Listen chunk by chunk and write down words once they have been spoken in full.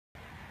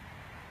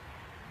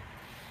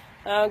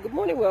Good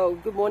morning,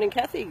 world. Good morning,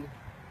 Kathy.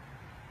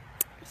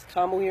 It's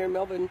Carmel here in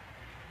Melbourne.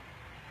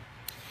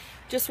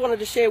 Just wanted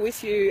to share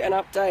with you an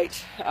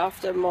update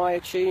after my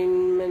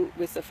attunement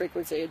with the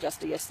frequency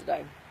adjuster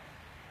yesterday.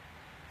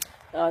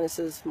 This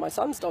is my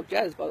son's dog,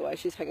 Jazz, by the way.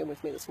 She's hanging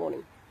with me this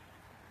morning.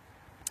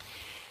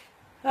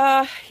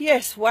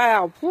 Yes,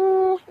 wow.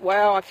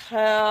 Wow, I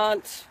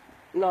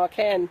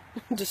can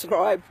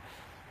describe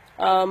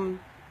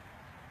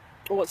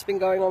what's been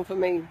going on for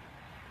me.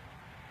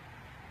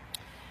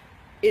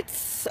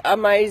 It's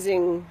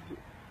amazing.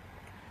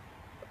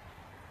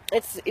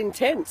 It's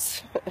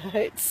intense.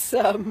 It's,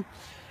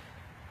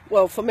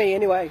 well, for me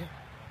anyway.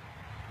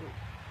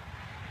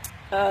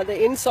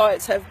 The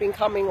insights have been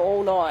coming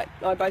all night.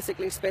 I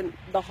basically spent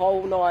the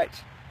whole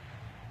night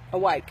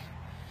awake,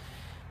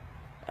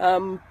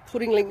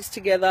 putting links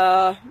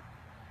together,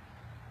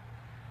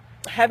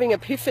 having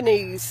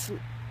epiphanies,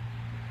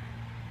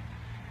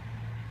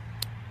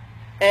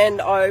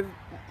 and I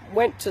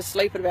went to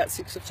sleep at about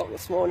 6 o'clock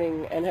this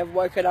morning and have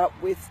woken up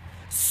with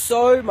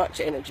so much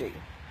energy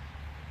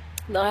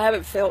that I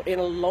haven't felt in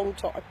a long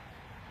time.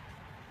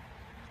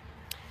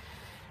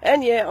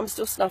 And yeah, I'm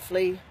still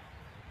snuffly.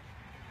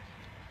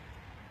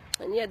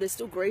 And yeah, there's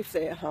still grief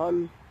there.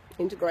 I'm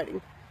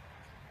integrating.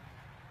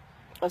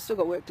 I've still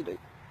got work to do.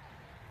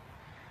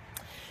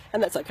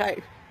 And that's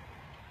okay,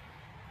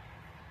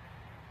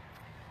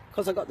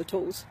 because I got the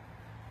tools.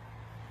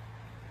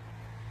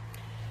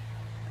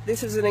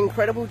 This is an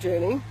incredible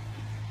journey,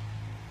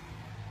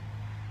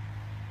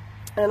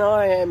 and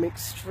I am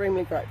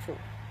extremely grateful.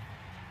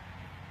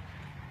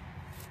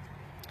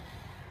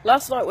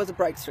 Last night was a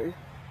breakthrough.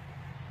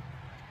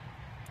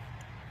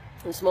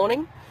 This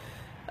morning,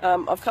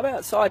 I've come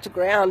outside to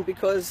ground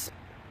because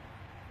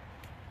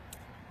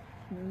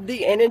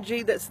the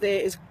energy that's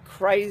there is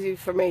crazy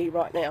for me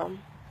right now.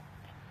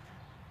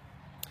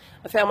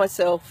 I found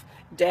myself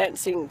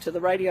dancing to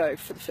the radio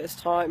for the first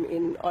time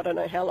in I don't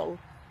know how long.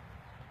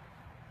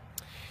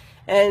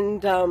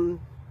 And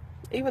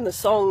even the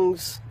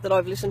songs that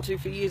I've listened to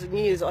for years and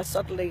years, I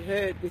suddenly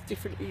heard with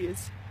different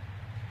ears.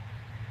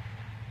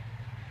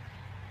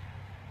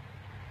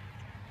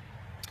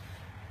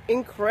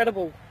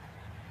 Incredible.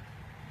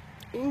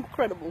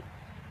 Incredible.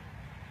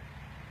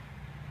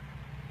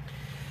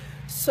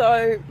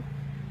 So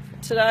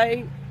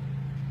today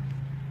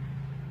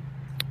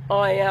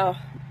I'm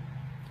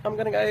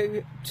going to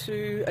go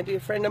to a dear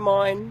friend of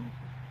mine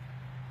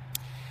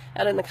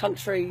out in the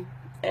country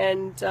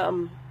and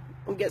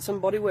get some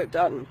body work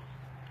done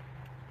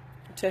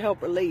to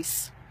help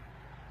release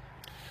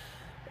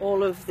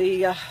all of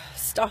the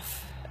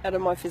stuff out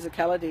of my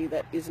physicality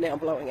that is now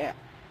blowing out.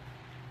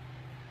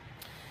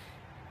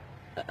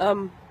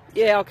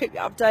 Yeah, I'll keep you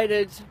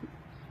updated,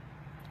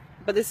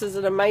 but this is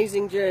an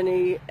amazing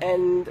journey,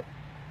 and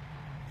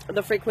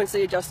the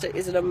frequency adjuster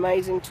is an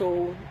amazing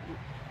tool.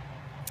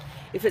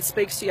 If it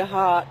speaks to your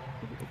heart,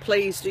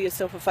 please do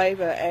yourself a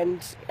favor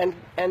and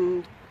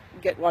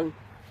get one.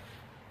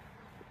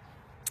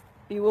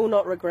 You will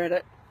not regret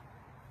it.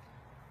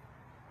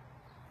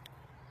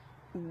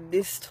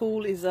 This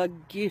tool is a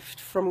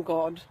gift from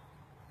God,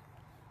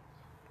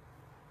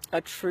 a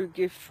true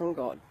gift from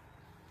God.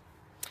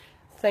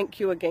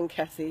 Thank you again,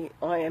 Kathy.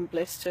 I am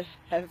blessed to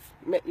have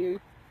met you,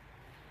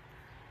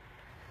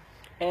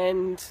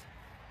 and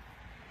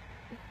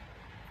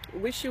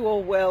wish you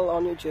all well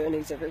on your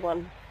journeys,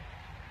 everyone.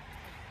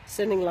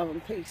 Sending love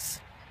and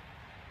peace.